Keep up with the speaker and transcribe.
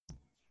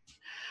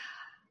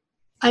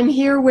I'm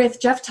here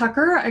with Jeff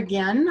Tucker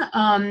again.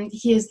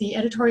 He is the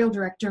editorial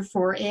director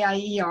for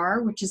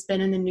AIER, which has been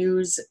in the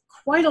news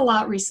quite a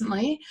lot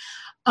recently.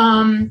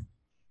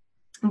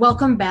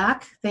 Welcome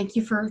back. Thank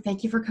you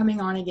for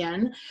coming on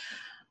again.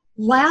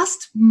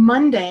 Last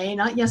Monday,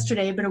 not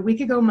yesterday, but a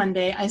week ago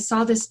Monday, I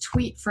saw this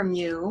tweet from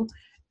you,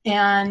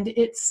 and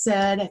it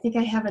said, I think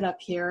I have it up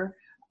here.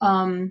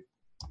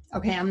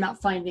 Okay, I'm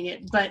not finding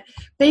it, but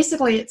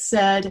basically it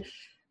said,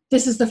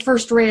 "This is the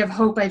first ray of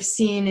hope I've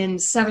seen in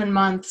 7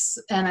 months,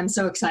 and I'm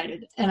so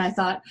excited." And I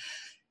thought,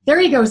 there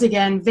he goes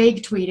again,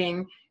 vague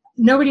tweeting.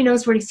 Nobody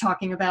knows what he's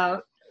talking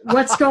about.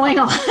 What's going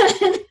on?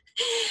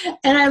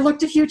 And I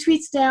looked a few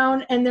tweets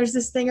down, and there's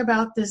this thing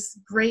about this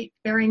Great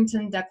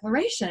Barrington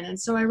Declaration. And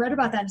so I read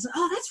about that and said,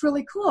 oh, that's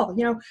really cool.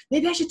 You know,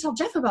 maybe I should tell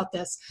Jeff about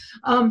this.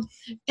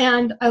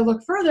 And I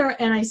look further,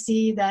 and I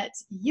see that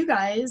you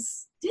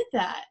guys did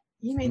that.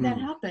 You made that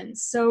happen.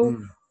 So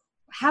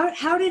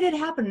how did it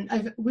happen?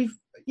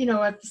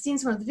 I've seen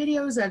some of the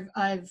videos.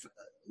 I've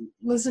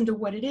listened to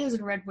what it is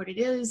and read what it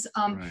is.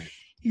 Right.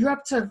 You're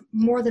up to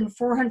more than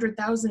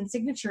 400,000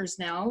 signatures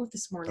now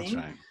this morning.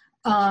 That's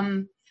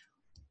right.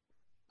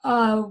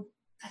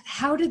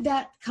 How did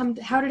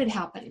it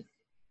happen?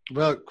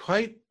 Well,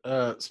 quite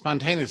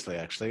spontaneously,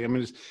 actually. I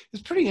mean,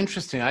 it's pretty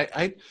interesting.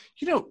 I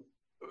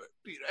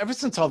ever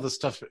since all this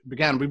stuff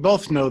began, we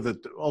both know that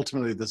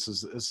ultimately this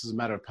is a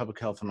matter of public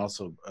health and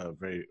also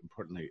very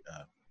importantly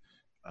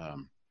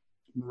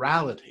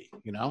morality.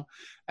 You know,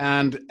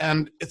 and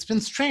it's been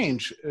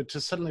strange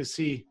to suddenly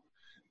see,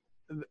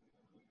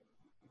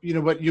 you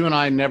know, what you and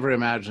I never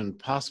imagined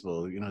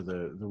possible. You know,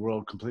 the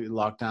world completely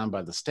locked down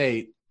by the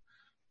state.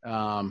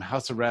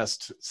 House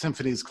arrest,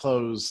 symphonies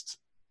closed,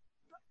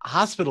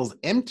 hospitals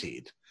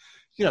emptied,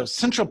 you know,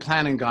 central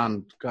planning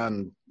gone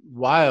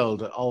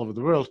wild all over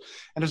the world.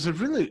 And there's a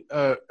really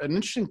an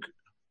interesting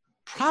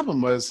problem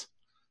was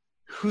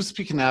who's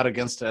speaking out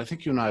against it. I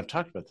think you and I have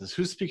talked about this.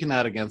 Who's speaking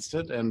out against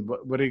it, and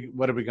what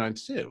are we going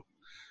to do?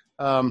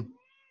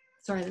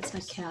 Sorry, that's my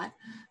cat.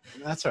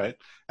 That's all right.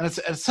 And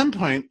at some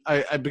point,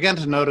 I began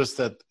to notice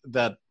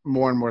that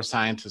more and more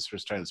scientists were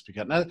starting to speak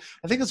out. And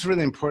I think it's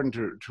really important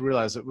to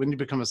realize that when you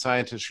become a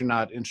scientist, you're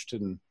not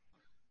interested in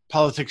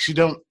politics.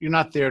 You're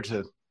not there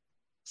to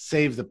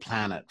save the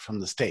planet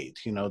from the state.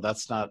 You know,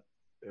 that's not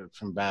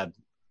from bad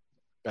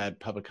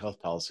public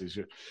health policies.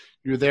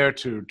 You're there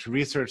to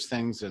research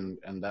things and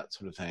that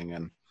sort of thing.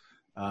 And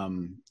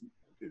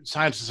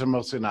scientists are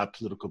mostly not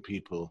political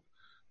people.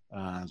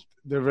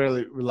 They're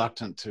really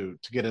reluctant to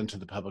get into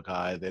the public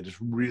eye. They just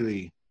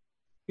really,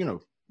 you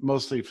know,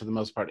 mostly for the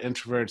most part,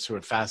 introverts who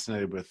are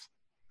fascinated with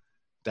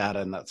data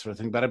and that sort of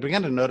thing. But I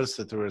began to notice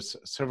that there were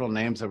several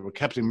names that were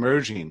kept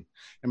emerging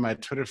in my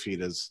Twitter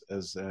feed as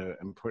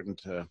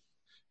important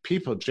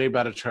people. Jay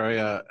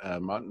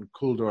Bhattacharya, Martin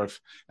Kulldorff,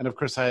 and of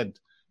course I had,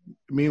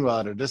 meanwhile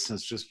at a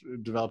distance, just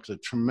developed a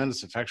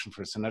tremendous affection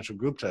for Sunetra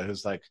Gupta,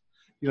 who's like,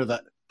 you know,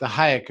 the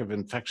Hayek of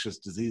infectious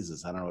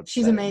diseases. I don't know what to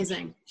She's say.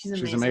 amazing.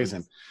 She's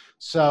amazing.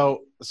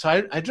 So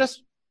I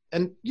just,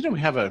 and you know, we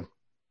have a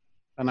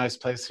nice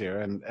place here,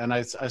 and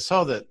I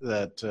saw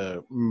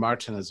that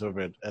Martin is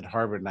over at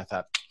Harvard, and I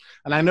thought,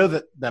 and I know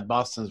that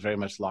Boston is very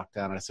much locked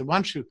down. And I said, why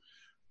don't you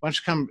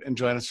come and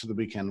join us for the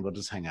weekend? We'll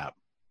just hang out.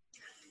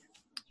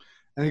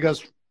 And he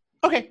goes,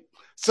 okay.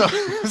 So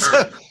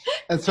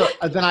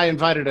then I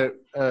invited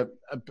a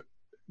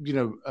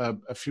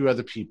few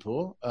other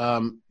people,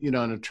 you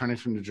know, an attorney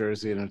from New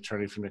Jersey, and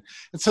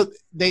so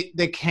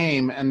they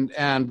came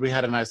and we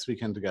had a nice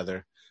weekend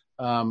together,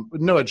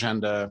 with no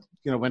agenda,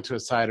 you know, went to a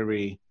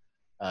cidery,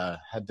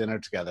 had dinner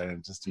together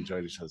and just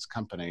enjoyed each other's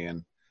company.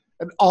 And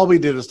all we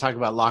did was talk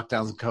about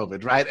lockdowns and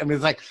COVID, right? I mean,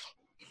 it's like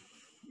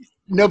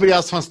nobody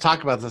else wants to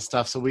talk about this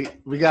stuff. So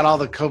we got all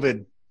the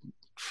COVID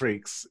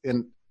freaks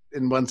in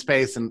one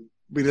space, and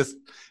we just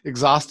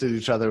exhausted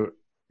each other,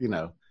 you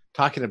know,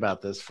 talking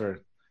about this for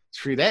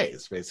 3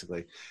 days,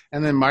 basically.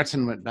 And then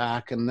Martin went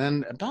back, and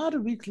then about a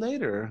week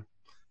later,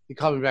 he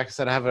called me back and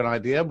said, I have an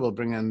idea. We'll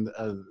bring in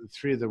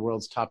 3 of the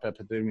world's top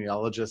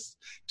epidemiologists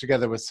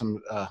together with some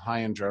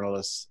high-end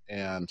journalists,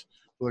 and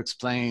we'll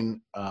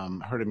explain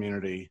herd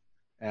immunity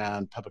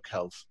and public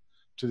health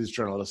to these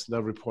journalists.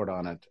 They'll report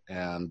on it,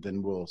 and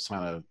then we'll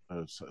sign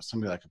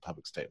something like a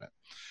public statement.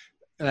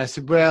 And I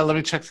said, well, let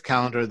me check the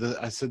calendar.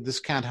 I said,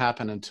 this can't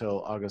happen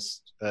until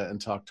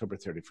October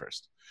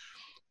 31st.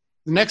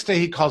 The next day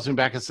he calls me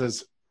back and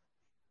says,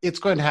 it's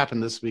going to happen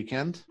this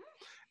weekend.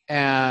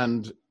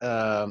 And Jay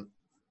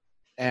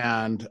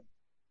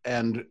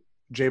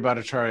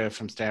Bhattacharya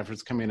from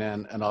Stanford's coming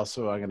in, and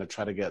also I'm going to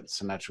try to get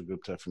Sunetra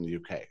Gupta from the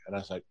UK. And I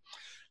was like,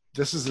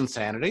 this is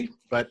insanity,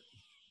 but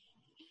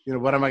you know,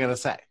 what am I going to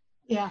say?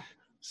 Yeah.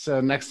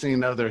 So next thing you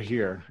know, they're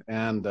here,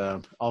 and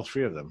all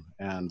 3 of them,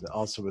 and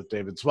also with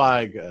David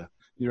Zweig,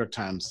 New York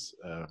Times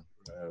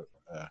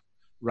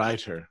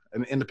writer,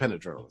 an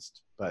independent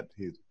journalist, but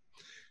he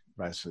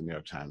writes for the New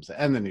York Times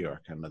and the New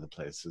York and other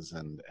places,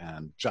 and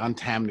John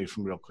Tamney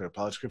from Real Clear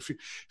Politics, a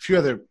few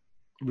other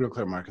Real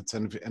Clear Markets,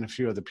 and a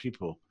few other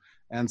people,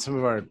 and some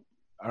of our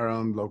our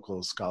own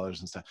local scholars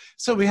and stuff.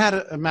 So we had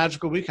a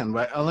magical weekend.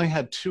 I only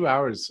had 2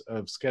 hours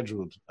of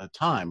scheduled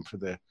time for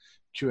the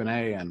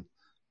Q&A, and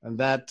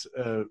that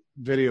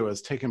video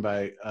was taken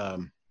by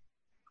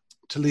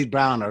Talib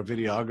Brown, our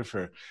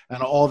videographer,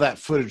 and all that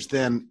footage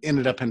then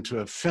ended up into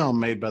a film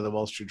made by the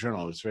Wall Street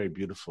Journal. It was very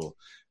beautiful,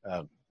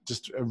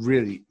 just a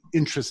really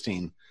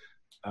interesting,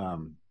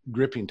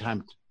 gripping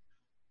time.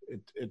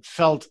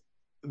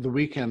 The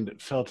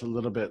weekend felt a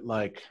little bit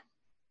like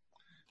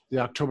the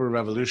October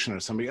Revolution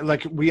or something.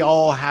 Like we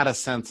all had a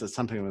sense that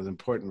something was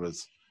important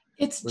was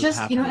just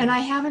happening. And I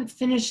haven't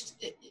finished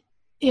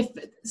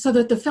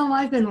that the film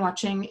I've been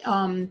watching,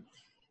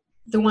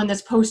 the one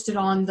that's posted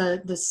on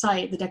the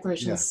site, the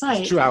Declaration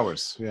site. It's 2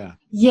 hours. Yeah.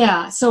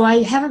 Yeah. So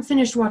I haven't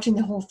finished watching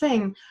the whole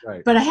thing,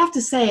 right. But I have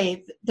to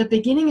say the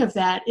beginning of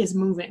that is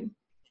moving.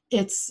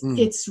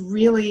 It's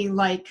really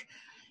like,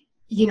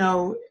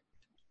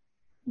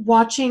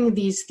 watching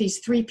these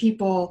three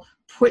people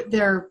put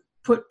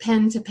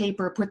pen to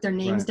paper, put their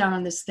names down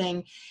on this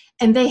thing,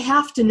 and they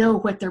have to know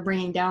what they're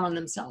bringing down on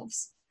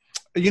themselves.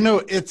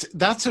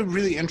 That's a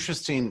really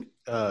interesting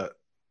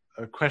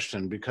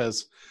question,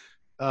 because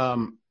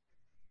I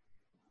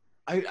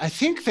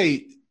think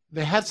they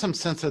had some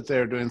sense that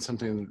they're doing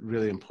something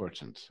really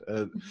important,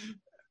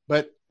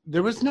 but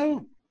there was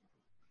no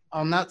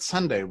on that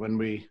Sunday when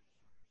we.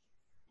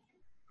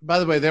 By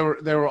the way, they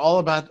were all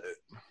about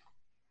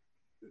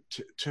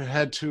to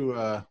head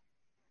to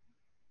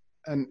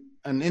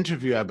an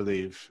interview, I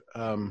believe,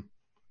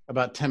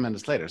 about 10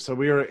 minutes later. So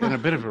we were in a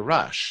bit of a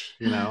rush,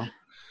 and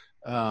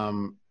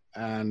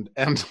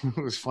it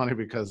was funny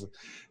because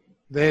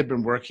they had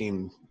been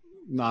working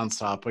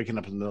nonstop, waking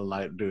up in the middle of the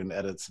night, doing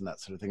edits and that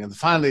sort of thing. And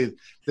finally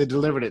they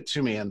delivered it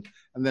to me, and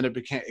then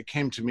it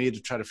came to me to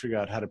try to figure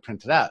out how to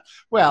print it out.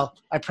 Well,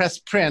 I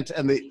pressed print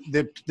and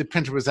the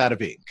printer was out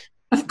of ink.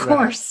 Of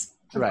course.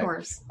 Right? Of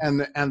course.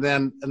 And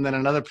then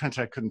another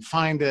printer, I couldn't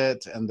find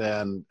it. And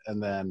then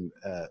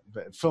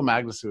Phil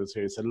Magnuson was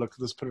here. He said, "Look,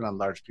 let's put it on a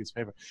large piece of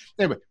paper."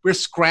 Anyway, we're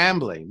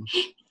scrambling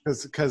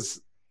because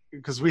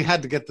we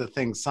had to get the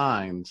thing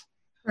signed.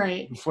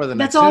 Right. Before the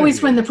next That's always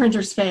interview. When the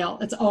printers fail.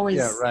 It's always.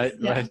 Yeah.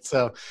 Right.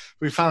 So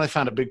we finally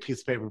found a big piece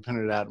of paper,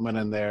 printed it out, and went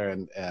in there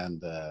and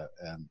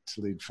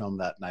Talib filmed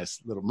that nice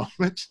little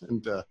moment.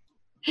 And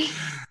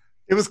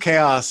it was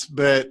chaos,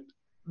 but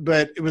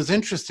it was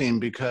interesting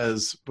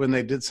because when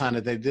they did sign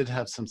it, they did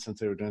have some sense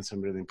they were doing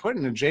something really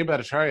important. And Jay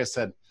Bhattacharya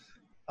said,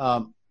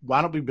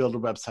 why don't we build a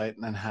website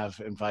and then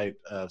invite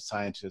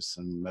scientists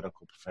and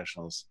medical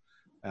professionals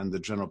and the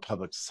general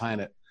public to sign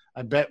it?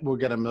 I bet we'll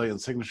get 1 million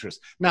signatures.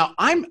 Now,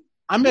 I'm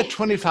a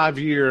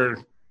 25-year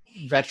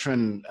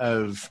veteran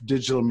of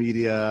digital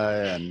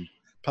media and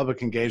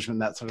public engagement,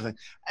 that sort of thing.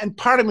 And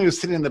part of me was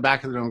sitting in the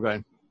back of the room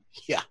going,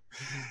 yeah,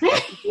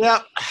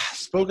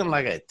 spoken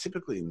like a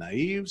typically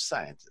naive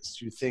scientist.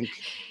 You think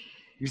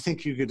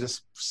you could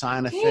just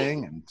sign a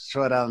thing and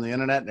throw it out on the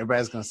internet and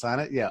everybody's going to sign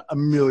it? Yeah,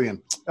 1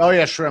 million. Oh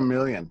yeah, sure, 1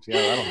 million.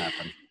 Yeah, that'll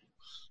happen.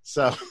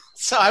 So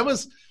I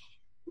was,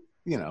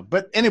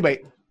 but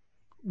anyway,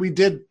 we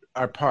did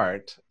our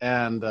part,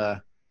 and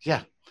it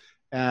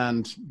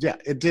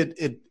did.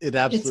 It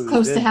absolutely. It's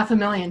close to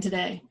 500,000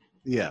 today.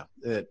 Yeah,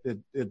 it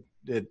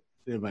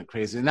went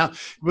crazy. Now,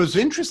 what's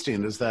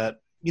interesting is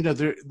that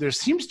there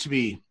seems to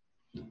be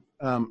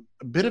a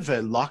bit of a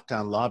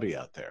lockdown lobby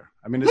out there.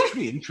 I mean, it's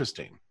pretty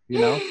interesting.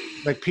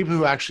 Like people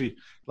who actually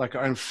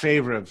are in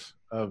favor of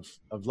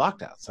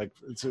lockdowns. Like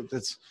it's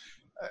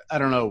I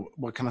don't know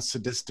what kind of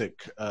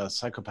sadistic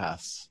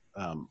psychopaths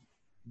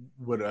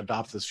would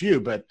adopt this view,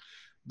 but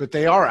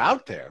they are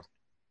out there.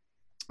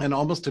 And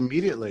almost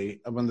immediately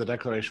when the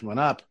declaration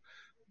went up,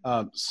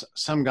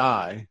 some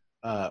guy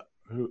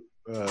who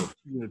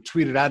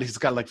tweeted out, he's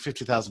got like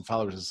 50,000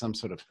 followers as some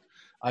sort of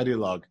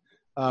ideologue,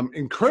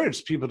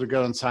 encouraged people to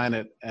go and sign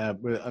it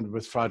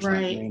with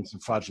fraudulent names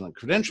and fraudulent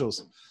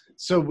credentials.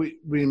 So we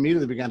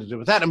immediately began to deal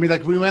with that. And we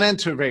went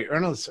into it very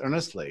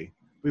earnestly.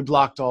 We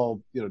blocked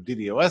all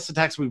DDoS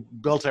attacks. We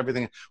built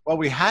everything. What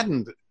we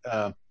hadn't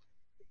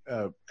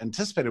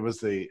anticipated was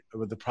the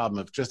problem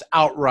of just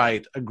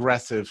outright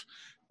aggressive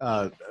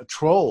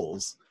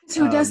trolls.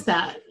 Who does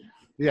that?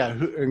 Yeah,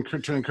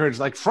 to encourage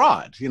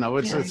fraud.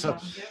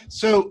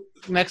 So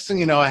next thing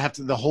you know,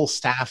 the whole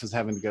staff is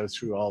having to go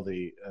through all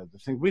the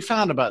things. We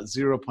found about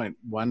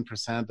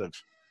 0.1% of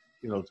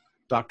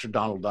Dr.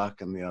 Donald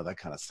Duck and that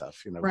kind of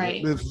stuff.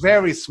 Right. It's a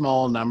very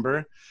small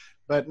number,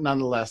 but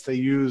nonetheless, they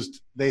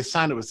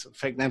signed it with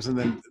fake names and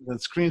then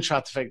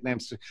screenshot the fake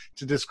names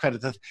to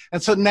discredit that.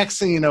 And so next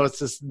thing you know,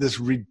 it's this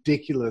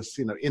ridiculous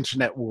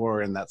internet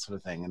war and that sort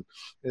of thing,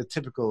 and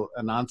typical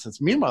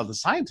nonsense. Meanwhile, the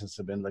scientists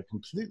have been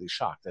completely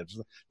shocked. It's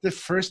the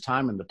first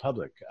time in the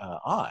public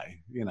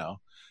eye,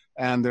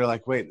 and they're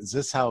like, "Wait, this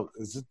is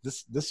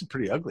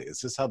pretty ugly?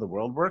 Is this how the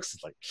world works?"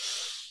 It's like.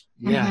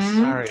 Yeah,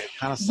 sorry, it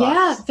kind of sucks.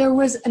 Yeah, there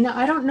was, and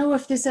I don't know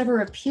if this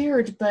ever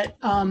appeared, but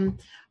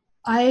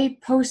I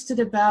posted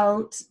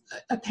about,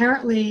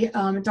 apparently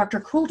Dr.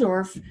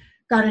 Kulldorff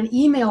got an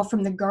email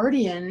from The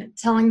Guardian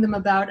telling them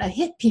about a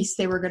hit piece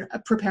they were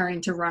preparing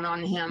to run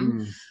on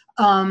him,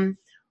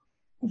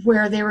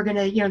 where they were going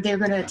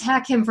to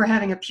attack him for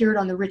having appeared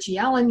on the Richie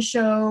Allen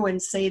show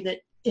and say that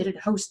it had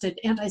hosted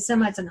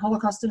anti-Semites and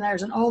Holocaust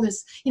deniers and all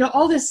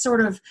this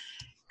sort of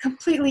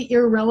completely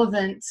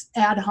irrelevant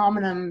ad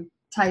hominem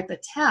type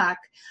attack.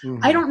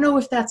 Mm-hmm. I don't know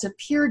if that's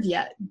appeared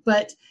yet,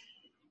 but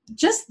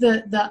just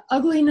the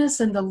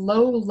ugliness and the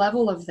low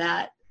level of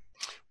that.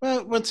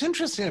 Well, what's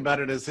interesting about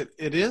it is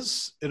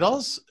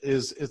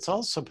it's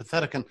also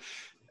pathetic,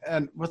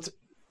 and what's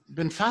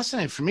been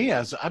fascinating for me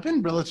is I've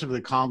been relatively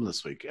calm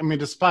this week. I mean,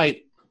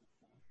 despite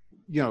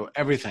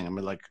everything. I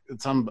mean, like,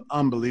 it's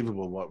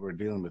unbelievable what we're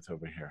dealing with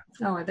over here.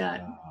 Oh, I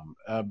bet.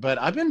 But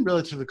I've been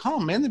relatively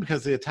calm, mainly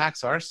because the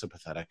attacks are so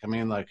pathetic. I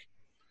mean, like,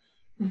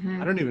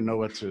 I don't even know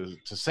what to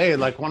say.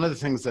 Like, one of the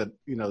things that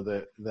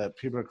that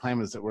people are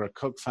claiming is that we're a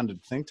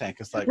Koch-funded think tank.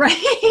 It's like,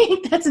 right,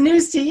 that's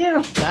news to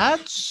you.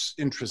 That's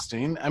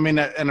interesting. I mean,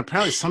 and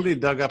apparently somebody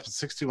dug up a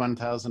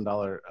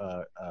 $61,000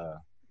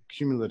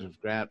 cumulative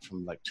grant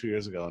from like 2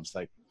 years ago. And it's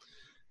like,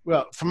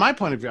 well, from my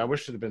point of view, I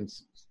wish it had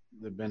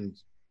been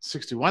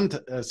 61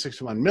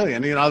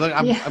 million.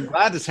 I'm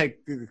glad to take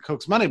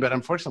Koch's money, but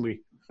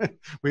unfortunately,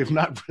 we've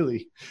not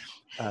really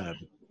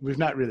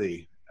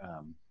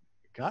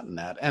gotten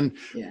that. And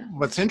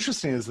what's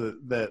interesting is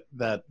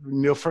that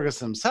Neil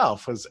Ferguson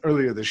himself was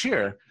earlier this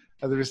year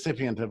the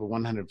recipient of a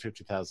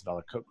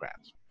 $150,000 Koch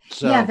grant.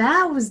 So,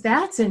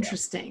 that's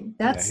interesting.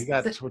 He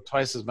got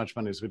twice as much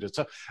money as we did.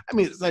 So, I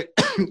mean, it's like,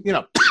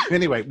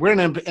 anyway, we're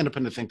an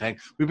independent think tank.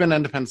 We've been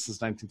independent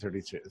since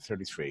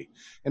 1933.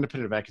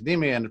 Independent of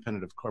academia,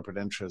 independent of corporate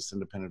interests,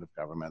 independent of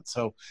government.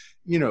 So,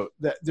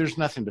 there's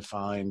nothing to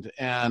find.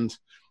 And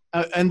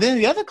then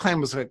the other claim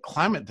was like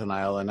climate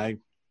denial. And I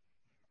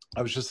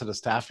was just at a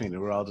staff meeting.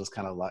 We're all just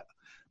kind of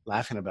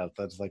laughing about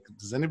that. It's like,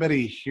 does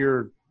anybody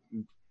here,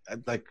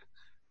 like,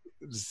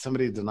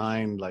 somebody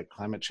denying like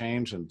climate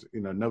change, and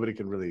nobody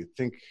can really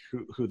think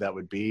who that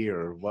would be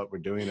or what we're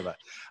doing about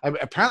it.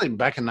 Apparently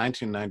back in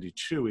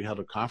 1992 we held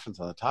a conference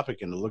on the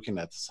topic and looking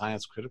at the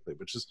science critically,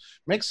 which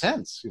makes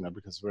sense,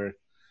 because we're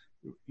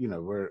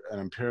an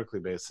empirically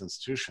based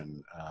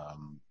institution,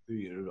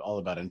 all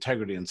about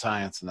integrity in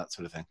science and that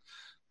sort of thing.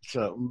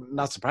 So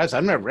not surprised.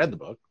 I've never read the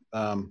book,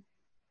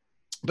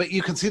 but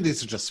you can see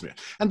these are just smears.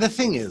 And the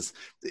thing is,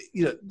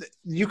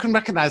 you can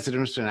recognize the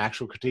difference between an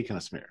actual critique and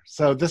a smear.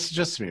 So this is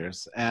just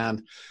smears.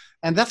 And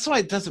that's why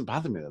it doesn't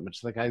bother me that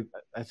much. Like, I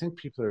think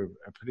people are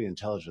pretty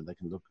intelligent. They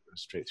can look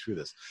straight through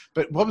this.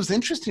 But what was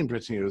interesting,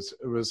 Brittany,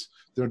 was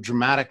the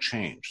dramatic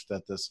change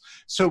that this.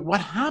 So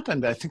what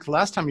happened, I think the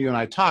last time you and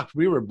I talked,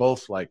 we were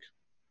both like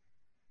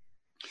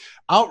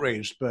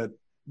outraged, but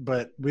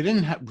we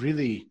didn't have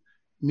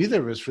neither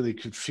of us really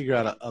could figure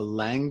out a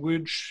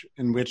language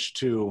in which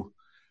to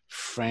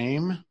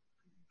frame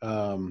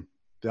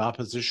the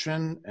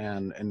opposition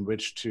and in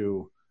which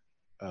to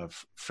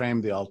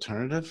frame the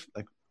alternative.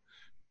 Like,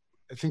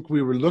 I think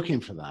we were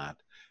looking for that.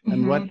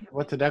 And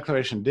what the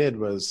declaration did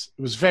was,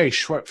 it was very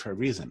short for a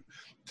reason,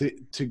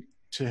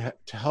 to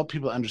help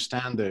people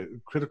understand the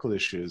critical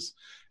issues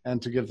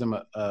and to give them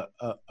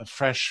a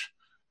fresh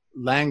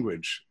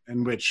language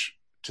in which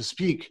to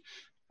speak.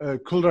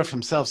 Kulldorff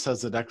himself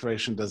says the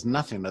declaration does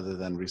nothing other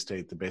than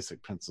restate the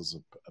basic principles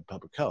of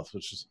public health,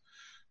 which is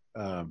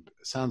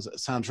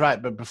sounds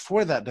right. But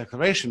before that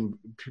declaration,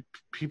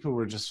 people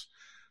were just,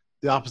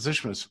 the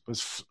opposition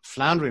was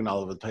floundering all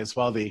over the place,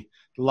 while the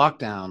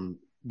lockdown,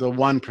 the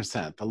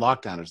 1%, the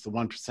lockdowners, the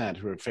 1%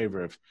 who are in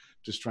favor of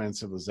destroying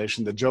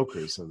civilization, the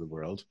jokers of the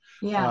world,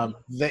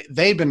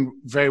 they've been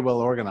very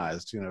well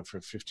organized, for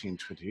 15,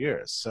 20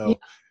 years.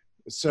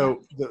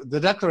 So the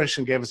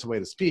declaration gave us a way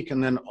to speak,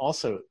 and then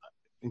also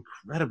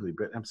incredibly,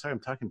 but I'm sorry I'm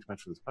talking too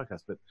much for this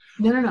podcast, but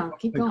no,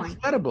 keep going.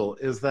 Incredible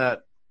is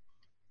that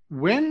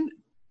when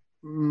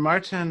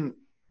Martin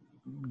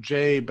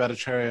J.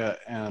 Bhattacharya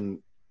and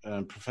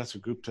Professor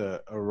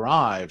Gupta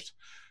arrived,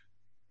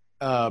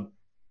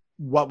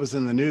 what was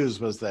in the news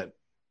was that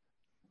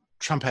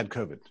Trump had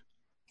COVID.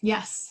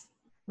 Yes,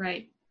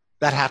 right.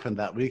 That happened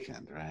that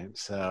weekend, right?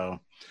 So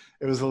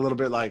it was a little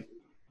bit like,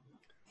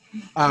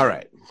 all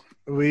right,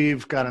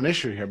 we've got an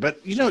issue here. But,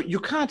 you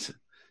can't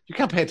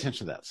pay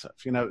attention to that stuff,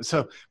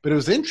 So, but it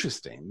was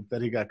interesting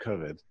that he got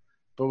COVID.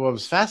 But what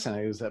was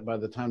fascinating is that by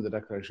the time the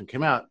declaration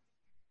came out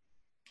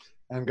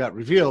and got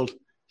revealed,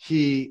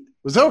 he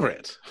was over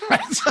it.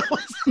 Right?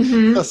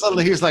 So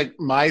suddenly he's like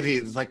mighty.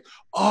 It's like,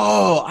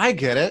 oh, I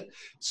get it.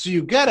 So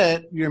you get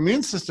it. Your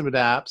immune system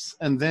adapts,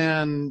 and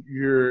then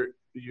you're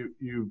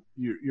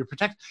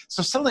protected.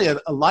 So suddenly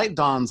a light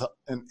dawns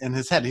in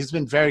his head. He's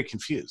been very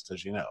confused,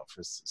 as you know,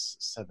 for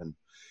 7-8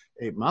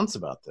 months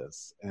about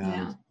this,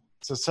 and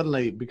so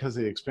suddenly, because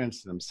he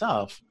experienced it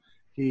himself,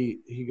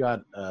 he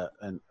got a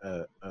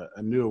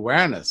new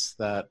awareness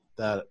that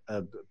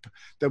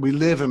we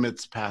live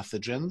amidst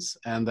pathogens,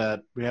 and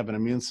that we have an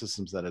immune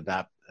systems that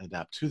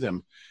adapt to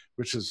them,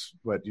 which is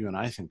what you and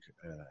I think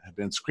have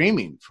been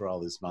screaming for all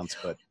these months.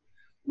 But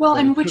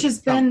which has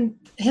been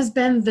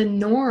the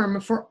norm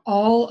for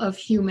all of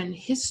human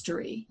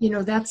history.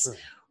 That's sure.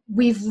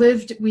 We've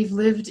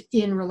lived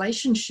in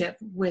relationship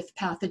with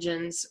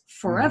pathogens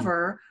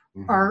forever.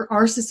 Mm-hmm.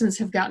 Our systems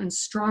have gotten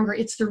stronger.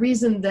 It's the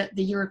reason that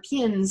the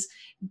Europeans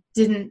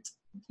didn't,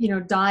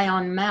 die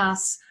en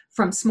masse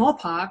from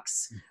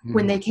smallpox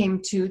when they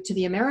came to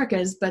the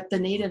Americas, but the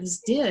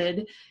natives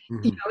did.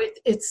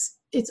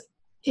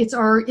 It's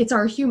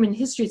our human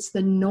history. It's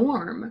the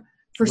norm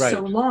for Right.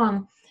 so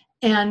long.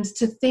 And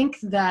to think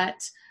that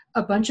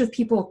a bunch of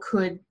people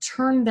could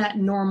turn that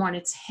norm on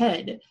its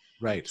head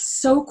Right.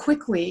 so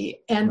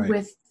quickly and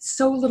with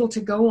so little to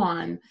go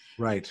on.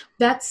 Right.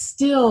 That's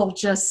still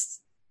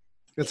just...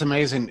 It's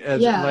amazing.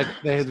 Like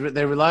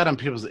they relied on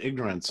people's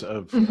ignorance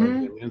of the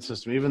immune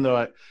system, even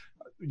though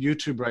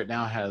YouTube right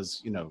now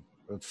has,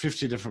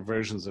 50 different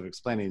versions of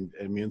explaining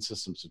immune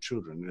systems to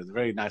children. There's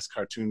very nice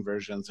cartoon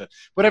versions,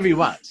 whatever you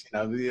want.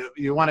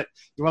 You want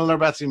to learn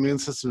about the immune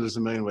system. There's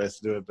a million ways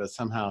to do it, but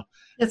somehow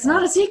it's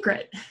not a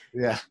secret.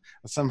 Yeah,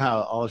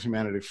 somehow all of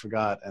humanity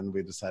forgot, and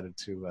we decided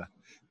to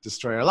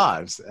destroy our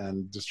lives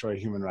and destroy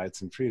human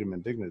rights and freedom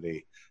and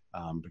dignity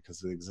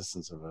because of the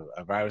existence of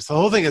a virus. The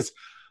whole thing is,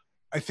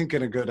 I think,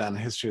 going to go down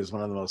in history as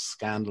one of the most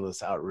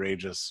scandalous,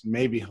 outrageous,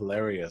 maybe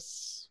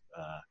hilarious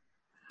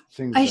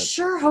things. I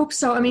sure hope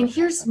so. I mean,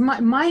 here's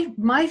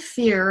my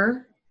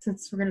fear,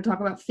 since we're going to talk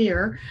about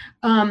fear.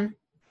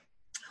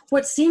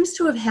 What seems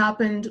to have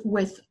happened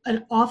with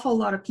an awful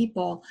lot of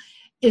people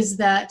is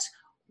that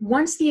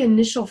once the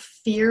initial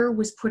fear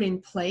was put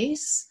in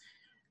place,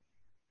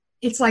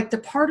 it's like the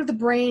part of the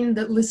brain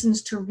that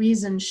listens to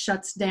reason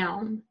shuts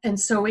down. And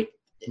so it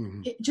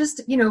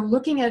just,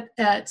 looking at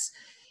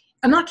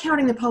I'm not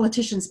counting the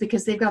politicians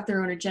because they've got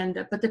their own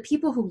agenda, but the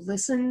people who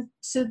listen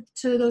to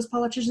those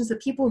politicians, the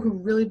people who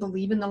really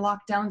believe in the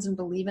lockdowns and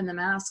believe in the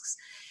masks,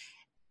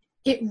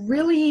 it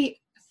really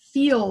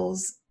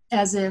feels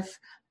as if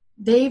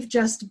they've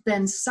just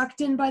been sucked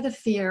in by the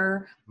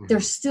fear. They're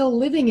still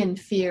living in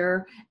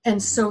fear.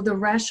 And so the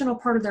rational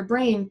part of their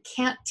brain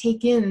can't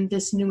take in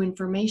this new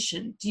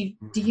information. Do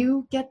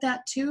you get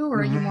that too? Or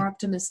are you more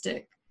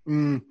optimistic?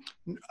 No,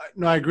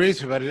 I agree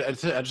with you, but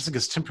I just think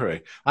it's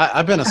temporary.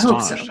 I've been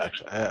astonished.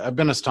 Actually, I've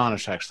been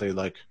astonished. Actually,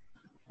 like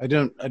I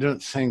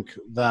don't think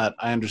that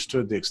I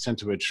understood the extent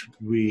to which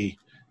we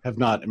have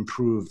not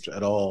improved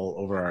at all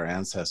over our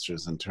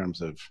ancestors in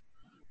terms of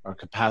our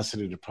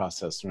capacity to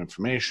process their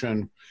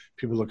information.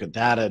 People look at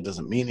data; it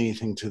doesn't mean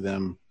anything to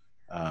them.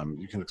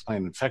 You can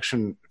explain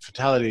infection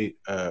fatality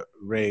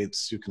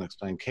rates. You can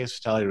explain case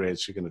fatality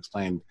rates. You can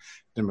explain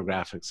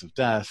demographics of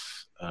death,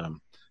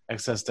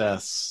 excess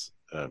deaths.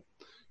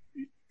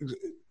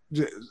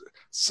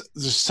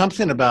 There's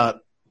something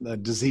about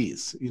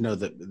disease,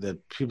 that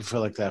people feel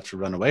like they have to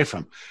run away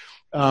from.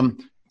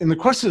 In the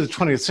course of the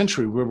 20th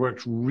century, we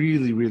worked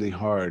really, really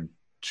hard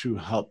to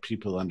help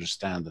people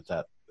understand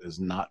that is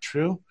not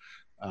true,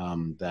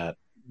 that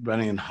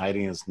running and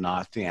hiding is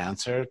not the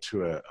answer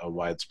to a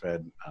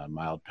widespread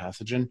mild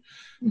pathogen.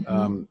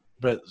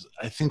 But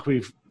I think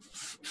we've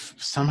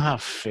somehow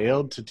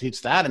failed to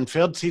teach that and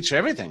failed to teach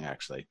everything,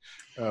 actually,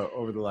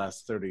 over the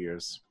last 30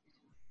 years.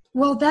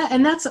 Well,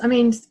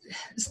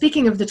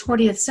 speaking of the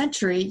 20th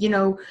century,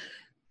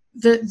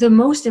 the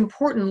most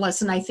important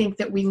lesson I think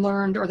that we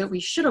learned, or that we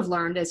should have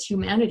learned as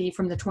humanity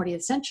from the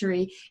 20th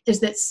century, is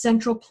that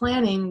central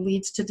planning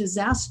leads to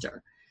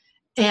disaster.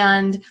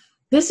 And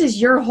this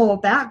is your whole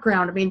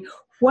background. I mean,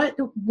 what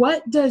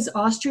does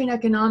Austrian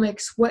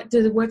economics, what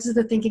is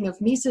the thinking of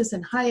Mises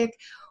and Hayek,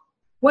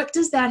 what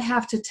does that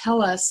have to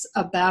tell us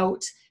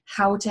about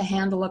how to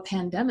handle a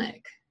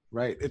pandemic?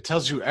 Right. It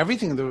tells you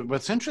everything.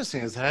 What's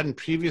interesting is it hadn't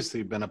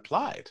previously been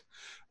applied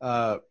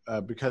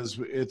because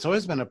it's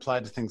always been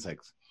applied to things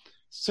like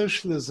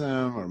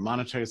socialism or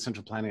monetary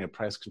central planning or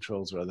price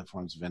controls or other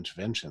forms of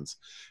interventions.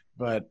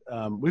 But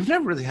we've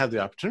never really had the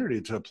opportunity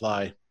to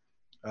apply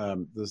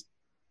this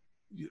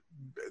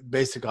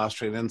basic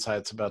Austrian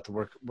insights about the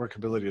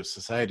workability of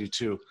society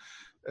to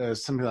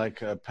something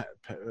like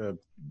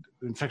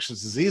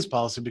infectious disease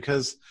policy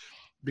because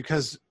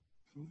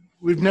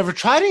we've never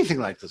tried anything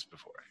like this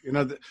before.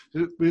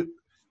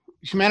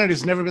 Humanity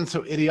has never been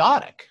so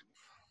idiotic.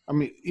 I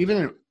mean, even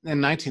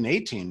in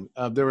 1918,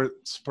 there were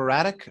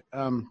sporadic,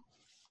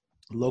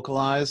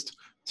 localized,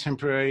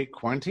 temporary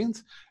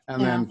quarantines,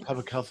 and then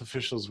public health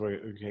officials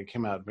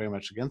came out very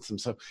much against them.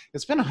 So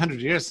it's been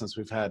 100 years since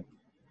we've had,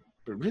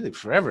 but really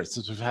forever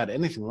since we've had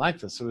anything like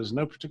this. So there's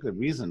no particular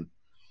reason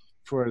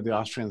for the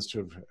Austrians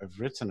to have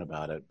written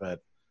about it. But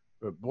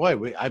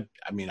boy,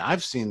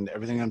 I've seen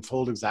everything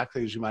unfold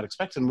exactly as you might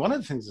expect. And one of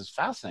the things that's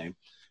fascinating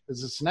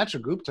is that Sunetra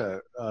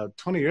Gupta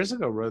 20 years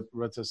ago wrote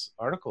this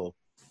article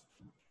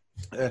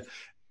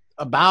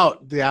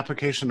about the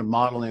application of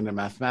modeling and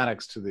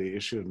mathematics to the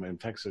issue of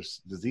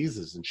infectious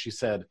diseases. And she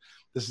said,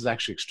 this is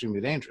actually extremely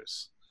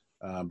dangerous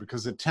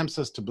because it tempts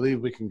us to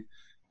believe we can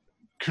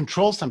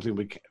control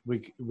something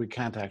we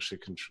can't actually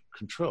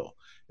control.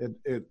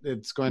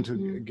 It's going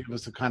to give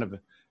us a kind of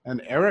an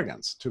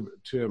arrogance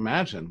to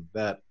imagine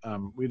that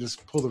we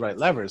just pull the right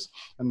levers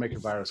and make a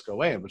virus go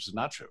away, which is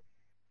not true.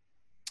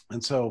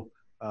 And so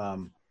her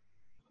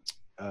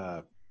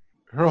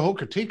whole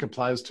critique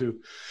applies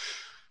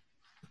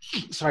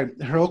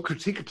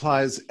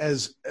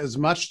as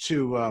much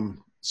to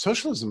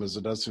socialism as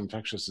it does to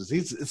infectious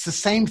disease. It's the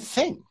same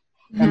thing.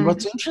 Mm-hmm. And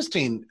what's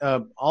interesting,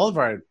 all of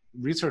our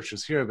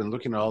researchers here have been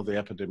looking at all the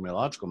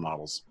epidemiological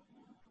models.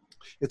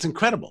 It's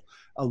incredible.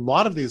 A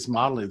lot of these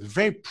modeling,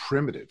 very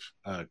primitive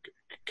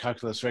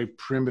calculus, very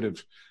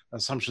primitive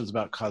assumptions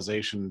about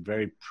causation,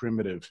 very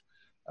primitive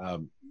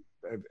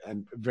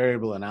and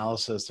variable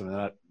analysis. I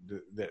mean,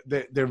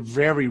 they're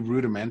very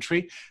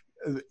rudimentary.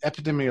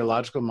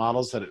 Epidemiological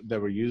models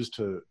that were used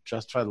to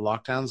justify the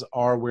lockdowns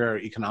are where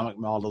economic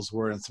models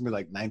were in something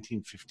like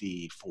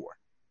 1954.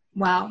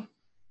 Wow.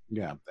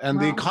 Yeah. And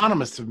the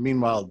economists have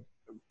meanwhile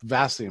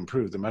vastly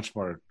improved. They're much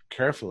more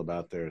careful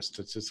about their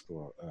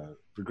statistical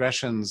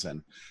regressions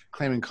and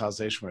claiming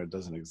causation where it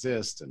doesn't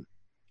exist, and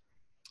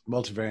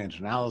multivariate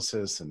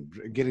analysis, and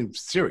getting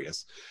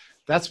serious.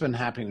 That's been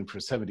happening for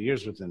 70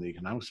 years within the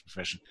economics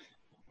profession.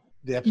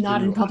 The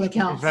not in public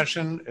health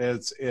profession,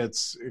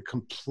 it's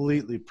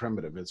completely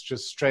primitive. It's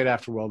just straight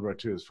after World War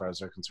II, as far as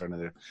they're concerned,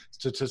 and their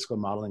statistical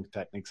modeling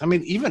techniques. I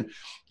mean, even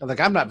like,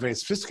 I'm not very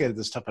sophisticated at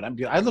this stuff, but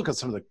I look at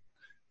some of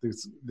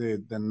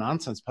the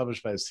nonsense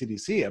published by the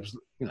CDC.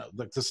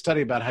 Like the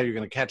study about how you're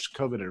going to catch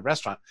COVID at a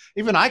restaurant.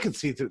 Even I could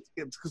see that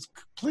it's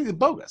completely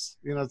bogus.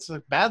 It's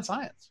like bad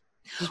science.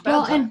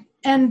 Well,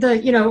 and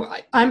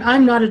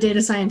I'm not a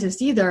data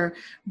scientist either,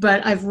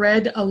 but I've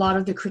read a lot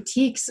of the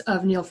critiques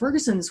of Neil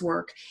Ferguson's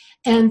work,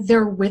 and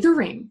they're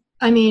withering.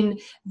 I mean,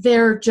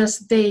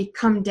 they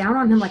come down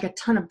on him like a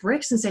ton of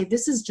bricks and say,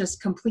 this is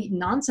just complete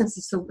nonsense.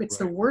 It's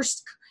the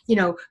worst,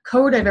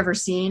 code I've ever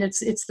seen.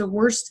 It's the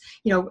worst,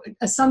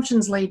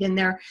 assumptions laid in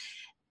there.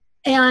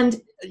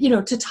 And,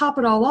 to top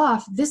it all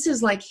off, this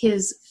is like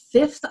his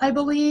fifth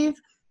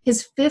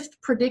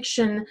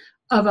prediction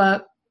of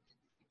a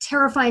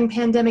terrifying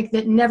pandemic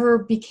that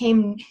never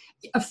became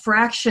a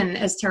fraction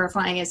as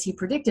terrifying as he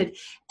predicted,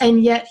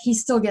 and yet he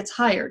still gets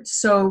hired.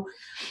 So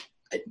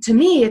to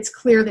me, it's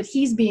clear that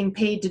he's being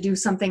paid to do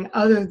something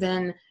other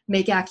than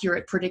make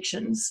accurate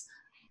predictions.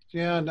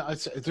 Yeah, no,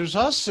 there's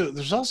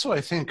also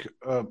I think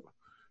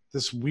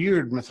this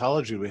weird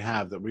mythology we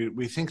have that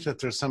we think that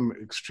there's some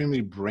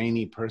extremely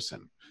brainy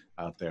person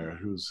out there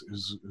who's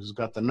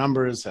got the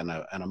numbers and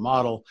a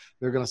model.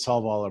 They're going to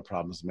solve all our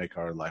problems and make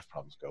our life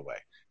problems go away,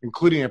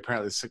 including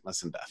apparently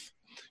sickness and death.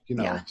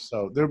 Yeah.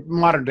 So they're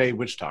modern day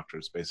witch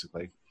doctors,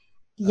 basically.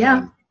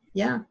 Yeah.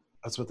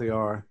 That's what they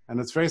are, and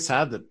it's very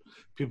sad that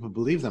people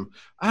believe them.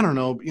 I don't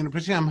know,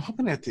 Bettina, I'm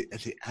hoping at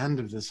the end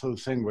of this whole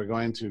thing, we're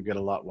going to get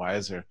a lot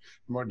wiser,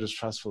 more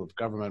distrustful of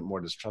government,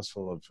 more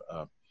distrustful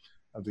of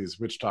these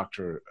witch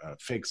doctor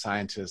fake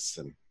scientists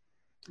and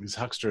these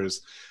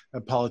hucksters,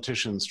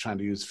 politicians trying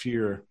to use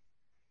fear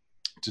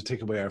to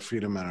take away our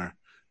freedom and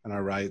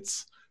our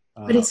rights.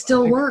 But it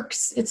still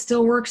works. It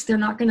still works. They're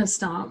not going to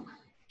stop.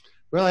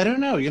 Well, I don't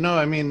know.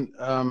 I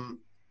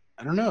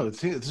don't know.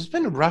 It's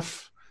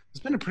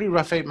been a pretty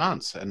rough 8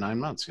 months and 9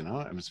 months,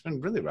 it's been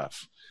really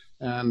rough.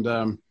 And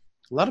a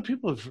lot of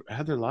people have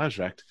had their lives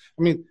wrecked.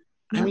 I mean,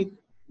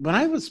 when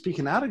I was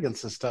speaking out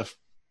against this stuff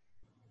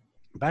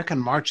back on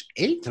March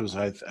 8th, it was,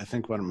 I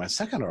think, one of my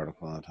second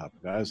article on the topic.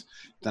 I was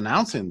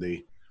denouncing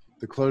the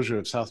closure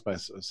of South by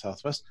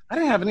Southwest. I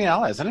didn't have any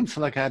allies. I didn't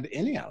feel like I had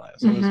any allies.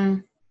 Mm-hmm. It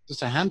was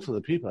just a handful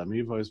of people. I mean,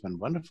 you've always been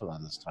wonderful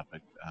on this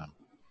topic.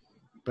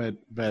 But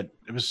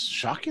it was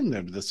shocking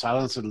that the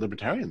silence of the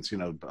libertarians,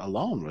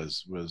 alone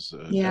was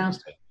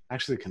devastating.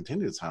 Actually, the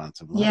continued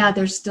silence of libertarians. Yeah,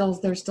 there's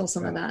still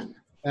some of that.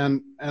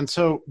 And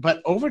so,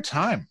 but over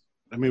time,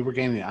 I mean, we're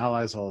gaining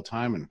allies all the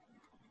time, and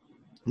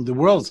the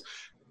world's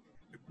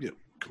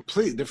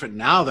completely different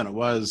now than it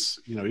was,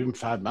 even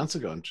 5 months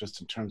ago, and just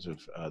in terms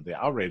of the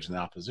outrage and the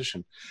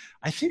opposition.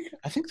 I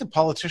think the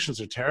politicians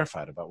are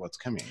terrified about what's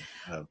coming.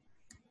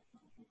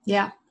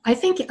 Yeah, I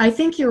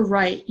think you're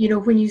right.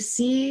 When you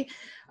see.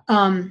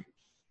 And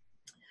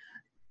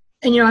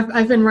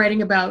I've been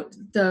writing about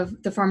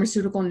the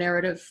pharmaceutical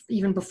narrative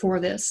even before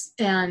this,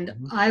 and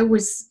mm-hmm. I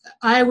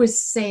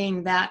was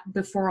saying that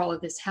before all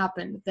of this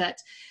happened, that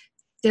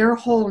their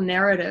whole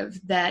narrative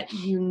that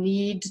you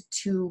need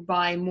to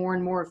buy more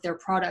and more of their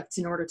products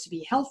in order to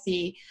be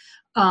healthy,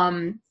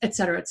 et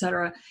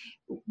cetera,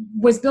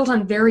 was built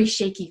on very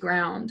shaky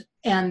ground,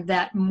 and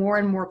that more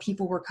and more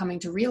people were coming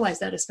to realize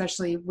that,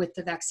 especially with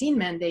the vaccine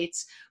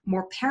mandates,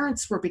 more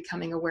parents were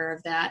becoming aware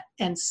of that.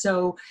 And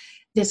so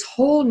this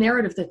whole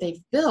narrative that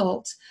they've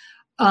built,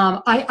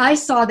 I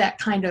saw that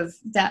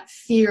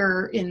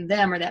fear in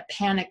them, or that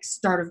panic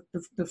started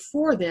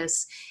before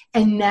this.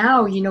 And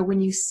now,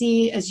 when you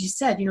see, as you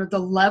said, the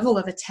level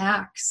of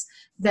attacks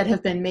that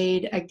have been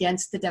made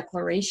against the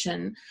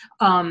declaration,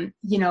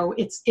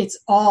 it's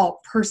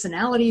all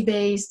personality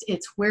based.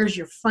 It's where's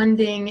your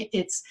funding?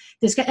 It's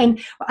this guy.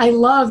 And I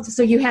loved,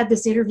 so you had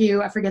this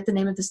interview, I forget the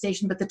name of the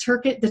station, but the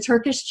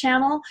Turkish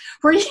channel,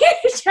 where you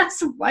just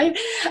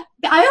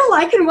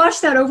I can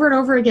watch that over and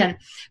over again,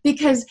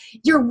 because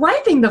you're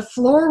wiping the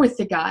floor with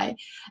the guy.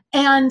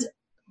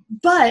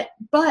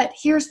 But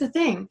here's the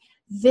thing,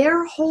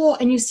 their whole,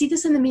 and you see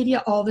this in the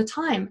media all the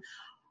time,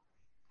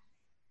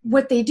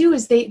 what they do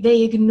is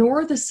they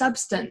ignore the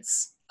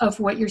substance of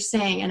what you're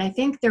saying. And I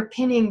think they're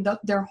pinning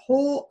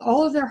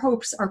all of their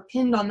hopes are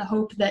pinned on the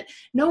hope that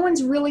no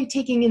one's really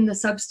taking in the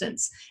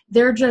substance.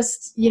 They're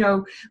just,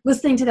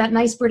 listening to that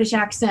nice British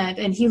accent,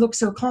 and he looks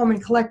so calm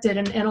and collected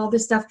and all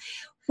this stuff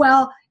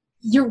while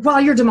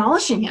you're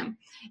demolishing him.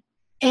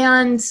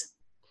 And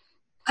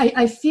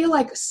I feel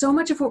like so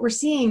much of what we're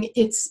seeing,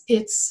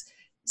 it's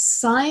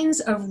signs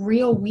of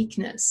real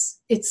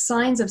weakness. It's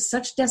signs of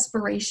such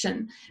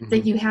desperation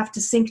that you have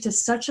to sink to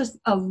such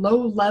a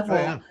low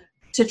level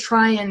to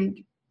try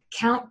and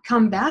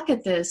come back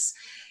at this.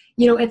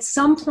 At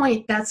some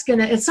point,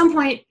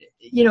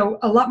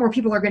 a lot more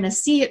people are going to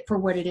see it for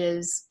what it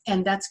is,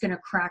 and that's going to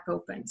crack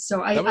open.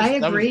 So I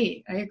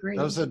agree. That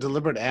was a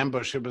deliberate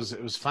ambush. It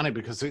was funny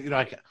because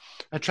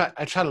I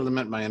try to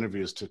limit my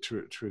interviews to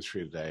two or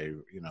three a day,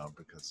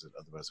 because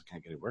otherwise I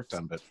can't get any work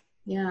done. But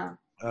yeah,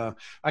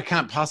 I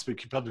can't possibly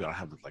keep up. I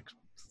have like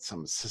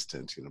some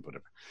assistant,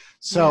 whatever.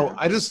 So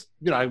I just,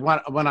 I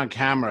went on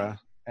camera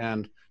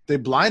and they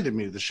blinded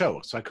me to the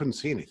show, so I couldn't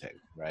see anything.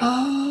 Right.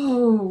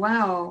 Oh,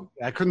 wow.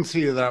 I couldn't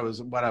see that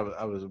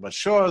what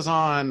show I was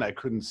on. I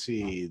couldn't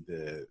see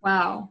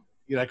Wow.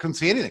 I couldn't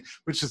see anything,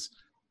 which is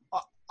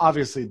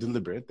obviously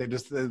deliberate. They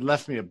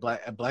left me a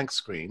blank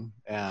screen,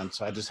 and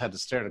so I just had to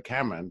stare at a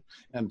camera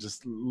and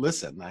just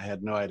listen. I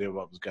had no idea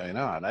what was going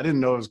on. I didn't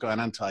know what was going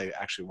on until I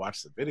actually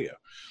watched the video.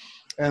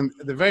 And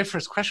the very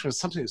first question was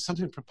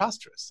something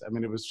preposterous. I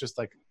mean, it was just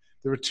like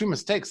there were two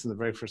mistakes in the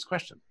very first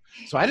question.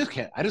 So I just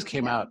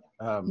came out.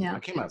 I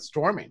came out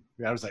storming.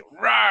 I was like,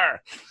 "Rawr!"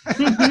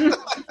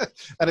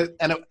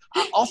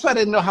 Also, I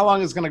didn't know how long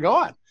it was going to go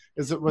on.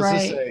 Was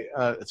this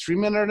a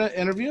 3-minute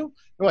interview?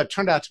 No, it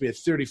turned out to be a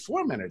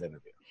 34-minute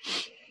interview.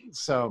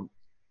 So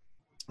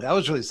that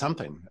was really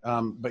something.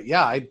 But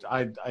yeah,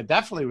 I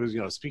definitely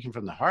was, speaking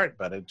from the heart.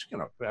 But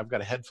I've got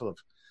a head full of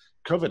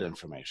COVID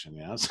information.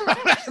 So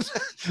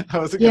I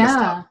wasn't going to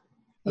stop.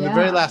 And the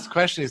very last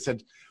question, he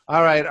said,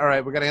 All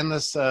right, we're going to end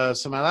this.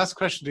 So my last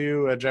question to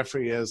you,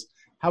 Jeffrey, is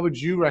how would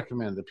you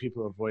recommend that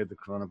people avoid the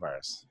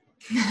coronavirus?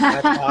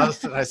 I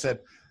paused and I said,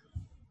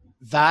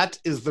 that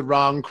is the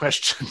wrong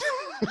question.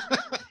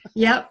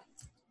 Yep.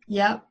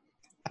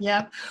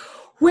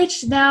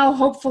 Which now,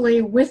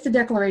 hopefully, with the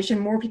declaration,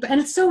 more people,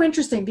 and it's so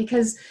interesting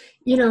because,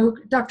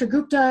 Dr.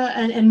 Gupta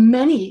and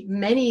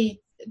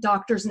many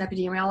doctors and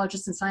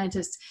epidemiologists and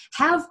scientists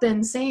have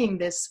been saying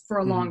this for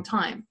a long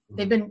time.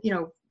 They've been,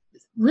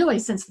 really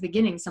since the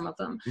beginning, some of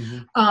them.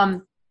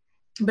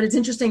 But it's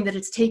interesting that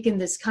it's taken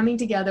this coming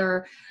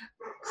together,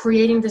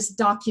 creating this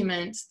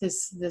document,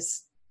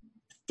 this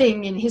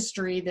thing in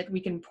history that we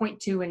can point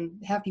to and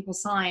have people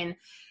sign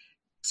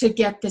to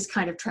get this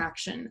kind of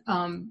traction.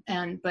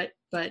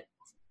 But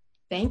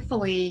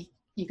thankfully,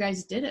 you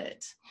guys did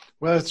it.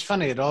 Well, it's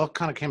funny. It all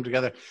kind of came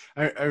together.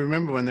 I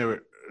remember when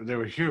they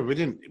were here. We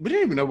didn't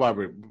even know why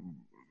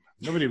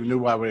nobody even knew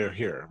why we were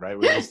here, right?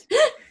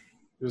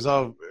 It was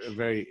all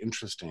very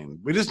interesting.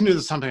 We just knew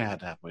that something had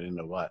to happen. We didn't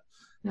know what.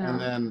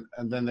 Yeah.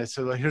 And then they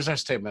said, well, here's our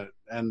statement.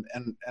 And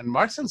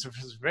Mark Sensor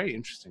is a very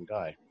interesting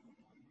guy.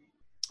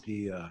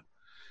 He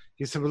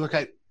said, well, look,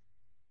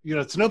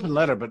 it's an open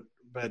letter, but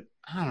I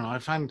don't know. I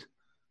find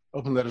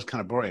open letters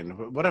kind of boring.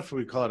 What if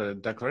we call it a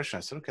declaration?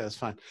 I said, okay, that's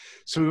fine.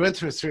 So we went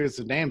through a series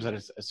of names. And I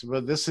said,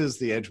 well, this is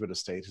the Edgewood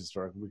Estate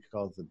Historic. We could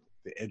call it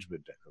the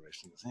Edgewood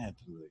Declaration.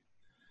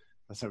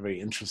 That's not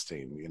very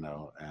interesting,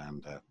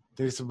 And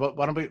then he said, well,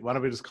 why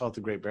don't we just call it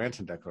the Great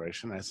Barrington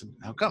Declaration? And I said,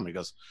 how come? He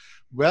goes,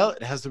 well,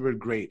 it has the word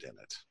great in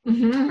it.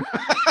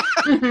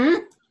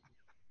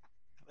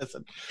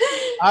 Listen,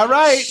 all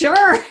right.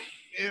 Sure.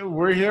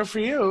 We're here for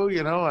you,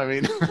 I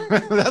mean,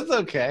 that's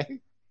okay.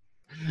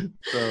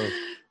 So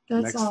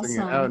that's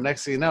awesome.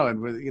 Next thing you know,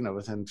 and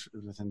within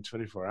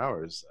 24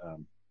 hours,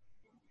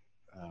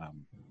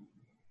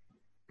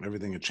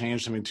 everything had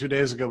changed. I mean, 2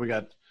 days ago we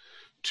got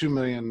 2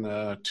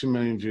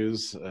 million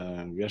views.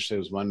 Yesterday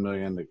was 1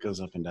 million. It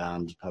goes up and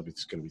down. It's probably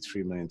going to be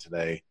 3 million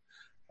today.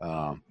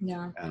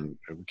 And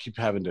we keep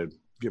having to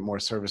get more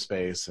server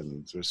space,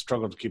 and we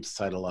struggle to keep the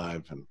site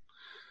alive. And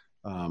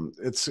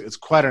it's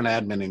quite an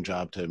adminning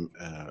job.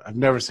 I've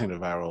never seen a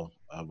viral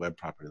web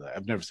property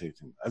I've never seen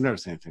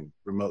anything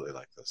remotely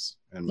like this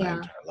in my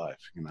entire life.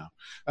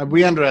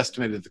 We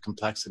underestimated the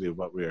complexity of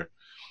what we're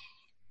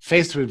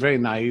faced with very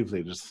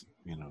naively. Just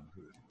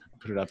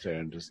put it up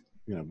there and just.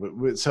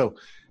 So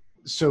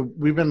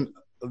there've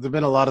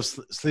been a lot of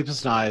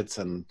sleepless nights,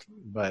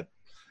 but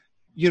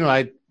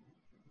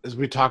as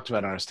we talked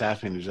about in our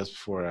staff meeting just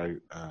before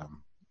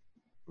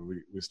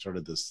we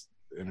started this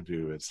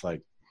interview, it's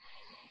like,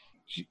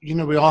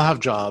 we all have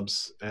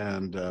jobs,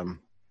 and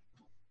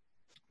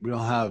we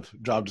all have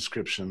job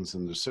descriptions,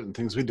 and there's certain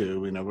things we do.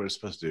 We know what we're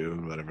supposed to do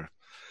and whatever.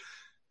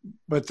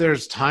 But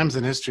there's times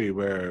in history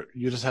where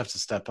you just have to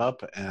step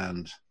up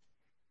and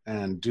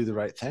do the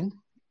right thing,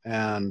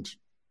 and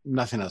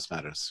nothing else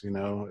matters.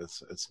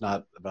 It's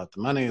not about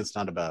the money. It's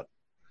not about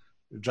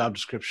the job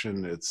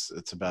description. It's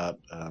about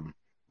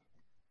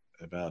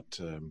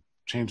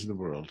changing the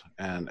world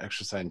and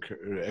exercising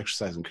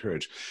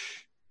courage.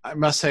 I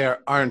must say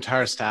our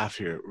entire staff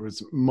here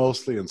was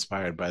mostly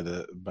inspired by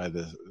the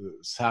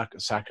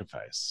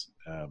sacrifice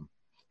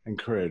and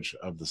courage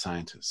of the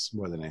scientists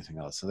more than anything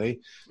else. So they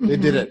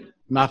did it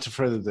not to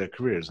further their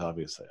careers,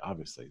 obviously.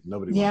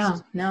 Nobody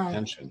wants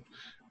attention.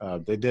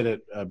 They did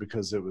it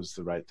because it was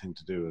the right thing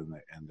to do,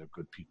 and they're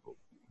good people.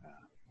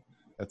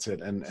 That's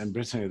it. And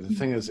Brittany, the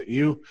thing is that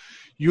you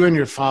and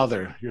your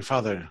father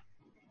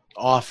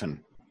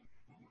often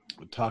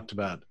talked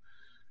about.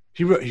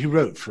 He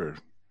wrote for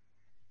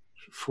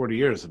 40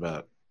 years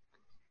about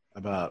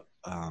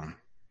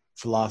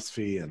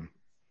philosophy and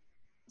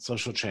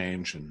social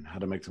change and how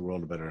to make the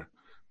world a better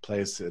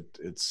place.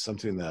 It's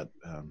something that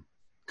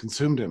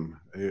consumed him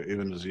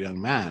even as a young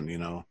man.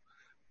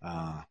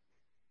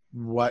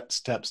 What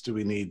steps do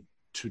we need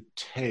to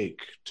take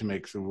to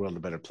make the world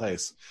a better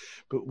place?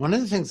 But one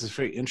of the things that's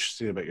very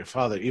interesting about your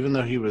father, even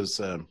though he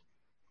was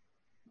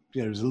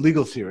he was a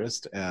legal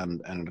theorist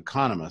and an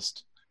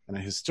economist and a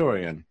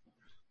historian,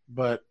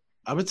 but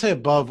I would say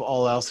above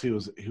all else, he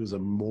was a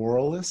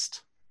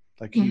moralist.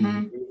 Like he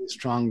really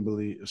strongly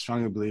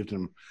believed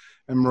in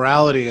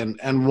morality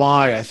and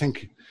why. I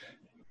think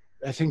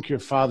your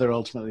father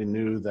ultimately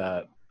knew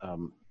that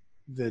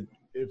that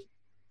if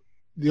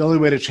the only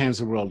way to change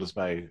the world is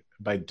by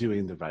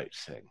doing the right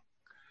thing.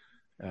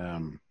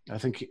 I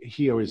think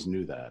he always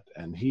knew that,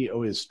 and he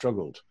always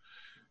struggled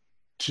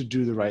to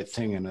do the right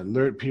thing and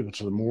alert people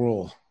to the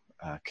moral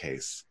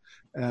case.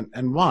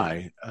 And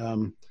why?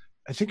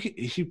 I think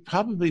he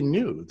probably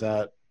knew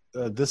that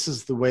this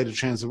is the way to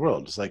change the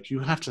world. It's like you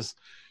have to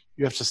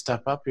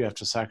step up, you have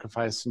to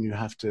sacrifice, and you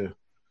have to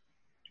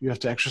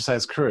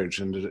exercise courage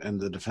and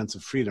the defense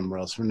of freedom, or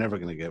else we're never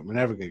going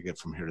to get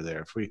from here to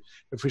there.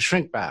 If we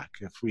shrink back,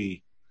 if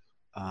we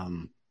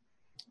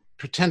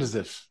pretend as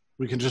if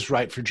we can just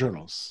write for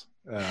journals,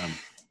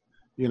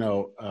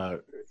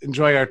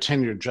 enjoy our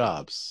tenured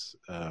jobs,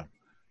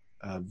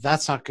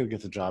 that's not going to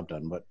get the job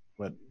done.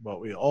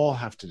 What we all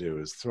have to do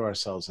is throw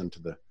ourselves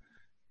into the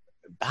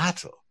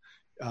battle,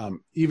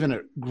 even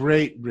at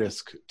great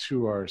risk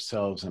to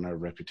ourselves and our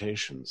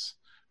reputations,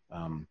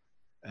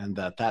 and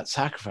that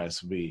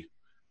sacrifice will be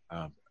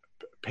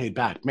paid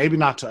back. Maybe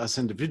not to us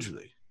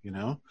individually,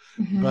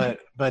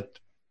 but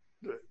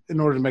in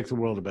order to make the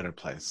world a better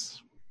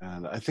place.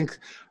 And I think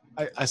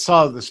I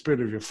saw the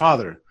spirit of your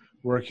father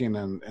working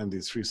and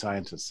these three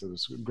scientists. It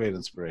was a great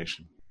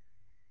inspiration.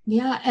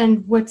 Yeah,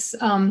 and what's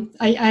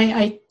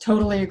I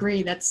totally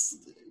agree. That's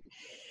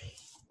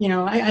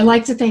I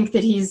like to think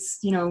that he's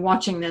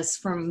watching this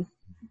from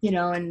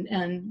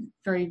and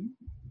very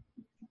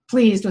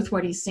pleased with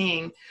what he's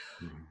seeing.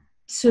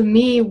 To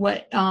me,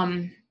 what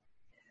the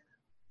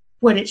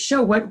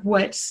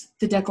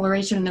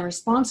declaration and the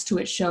response to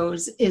it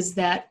shows is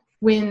that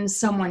when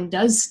someone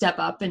does step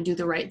up and do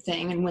the right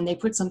thing, and when they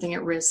put something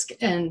at risk,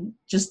 and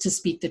just to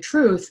speak the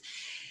truth,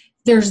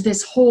 there's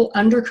this whole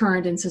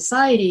undercurrent in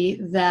society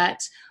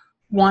that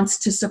wants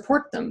to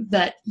support them,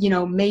 that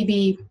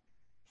maybe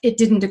it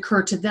didn't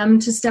occur to them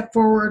to step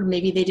forward.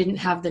 Maybe they didn't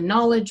have the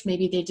knowledge.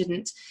 Maybe they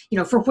didn't,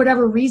 for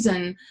whatever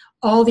reason,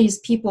 all these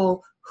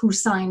people who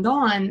signed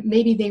on,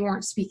 maybe they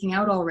weren't speaking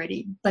out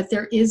already. But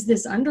there is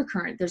this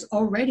undercurrent. There's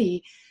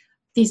already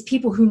these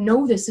people who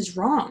know this is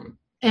wrong.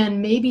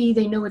 And maybe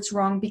they know it's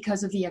wrong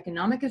because of the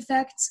economic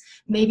effects.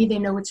 Maybe they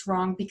know it's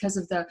wrong because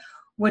of the,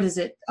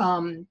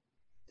 an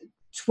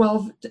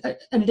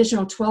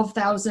additional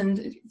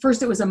 12,000.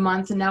 First it was a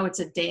month and now it's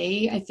a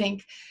day, I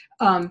think.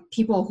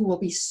 People who will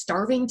be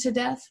starving to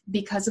death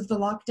because of the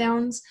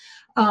lockdowns.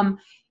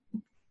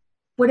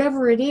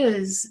 Whatever it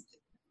is,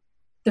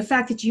 the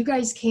fact that you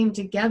guys came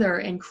together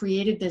and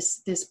created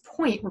this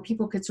point where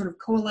people could sort of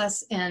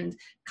coalesce and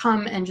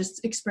come and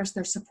just express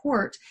their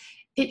support,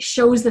 it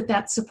shows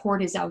that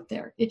support is out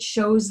there. It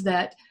shows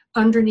that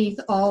underneath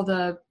all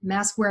the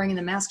mask wearing and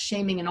the mask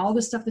shaming and all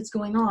the stuff that's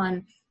going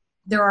on,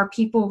 there are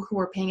people who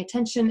are paying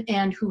attention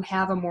and who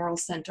have a moral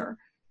center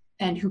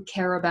and who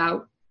care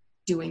about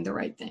doing the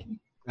right thing.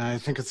 I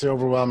think it's the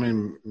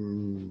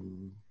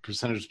overwhelming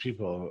percentage of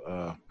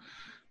people,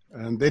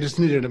 and they just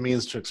needed a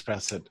means to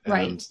express it,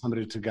 and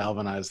somebody to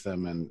galvanize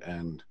them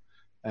and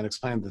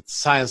explain that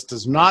science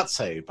does not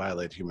say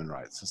violate human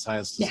rights. The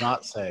science does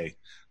not say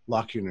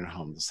lock you in your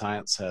home. The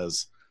science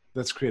says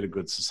let's create a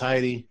good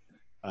society,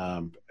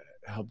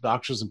 help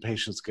doctors and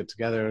patients get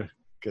together,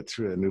 get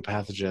through a new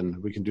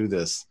pathogen. We can do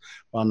this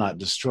while not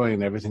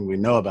destroying everything we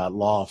know about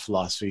law,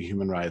 philosophy,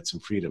 human rights,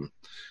 and freedom.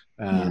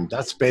 And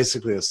that's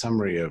basically a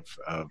summary of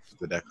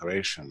the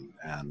declaration.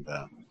 And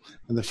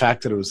the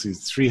fact that it was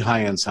these three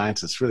high-end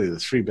scientists, really the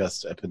three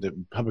best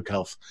public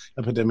health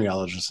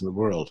epidemiologists in the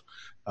world,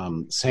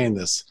 saying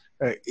this,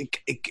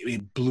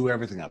 it blew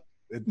everything up.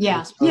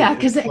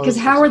 Because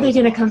how are they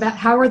going to come back?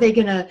 How are they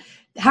going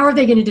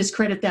to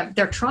discredit them?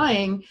 They're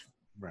trying.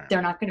 Right.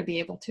 They're not going to be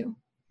able to.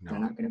 No. They're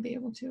not going to be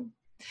able to.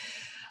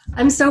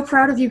 I'm so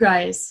proud of you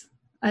guys.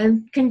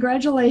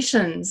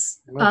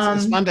 Congratulations. Well,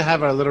 it's fun to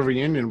have our little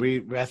reunion.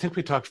 I think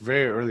we talked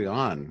very early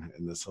on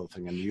in this whole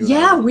thing. And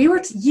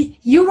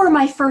you were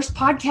my first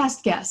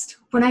podcast guest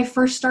when I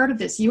first started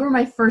this. You were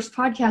my first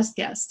podcast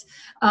guest.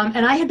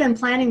 And I had been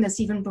planning this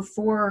even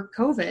before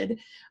COVID.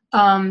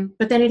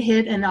 But then it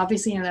hit, and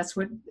obviously, that's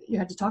what you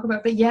had to talk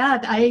about. But yeah,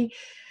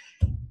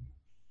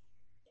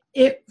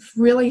 it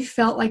really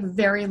felt like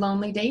very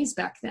lonely days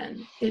back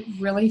then. It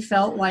really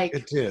felt like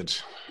it did.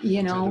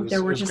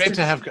 There were just great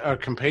to have our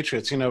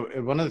compatriots.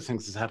 One of the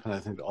things that's happened, I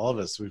think all of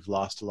us, we've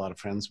lost a lot of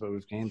friends, but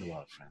we've gained a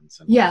lot of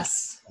friends.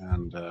 Yes.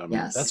 And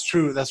yes. That's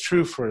true. That's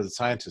true for the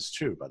scientists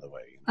too, by the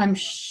way. I'm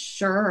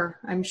sure.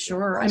 I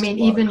mean,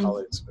 even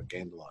colleagues, but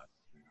gained a lot.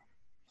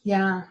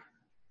 Yeah.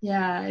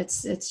 Yeah.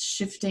 It's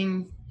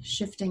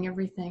shifting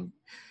everything.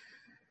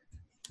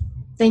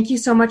 Thank you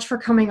so much for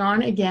coming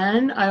on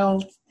again.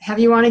 I'll have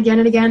you on again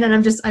and again.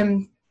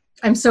 And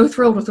I'm so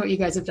thrilled with what you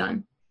guys have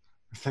done.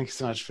 Thank you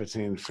so much,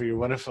 Fatin, for your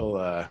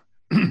wonderful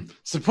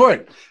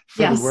support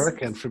for the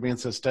work and for being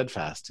so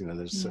steadfast.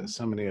 There's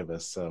so many of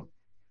us. So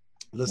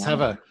let's have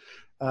a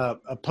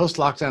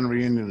post-lockdown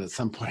reunion at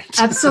some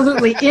point.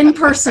 Absolutely. In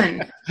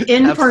person.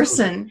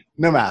 Person.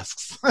 No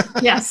masks.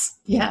 Yes.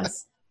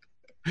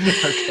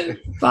 Okay.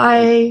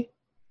 Bye.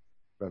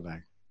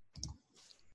 Bye-bye.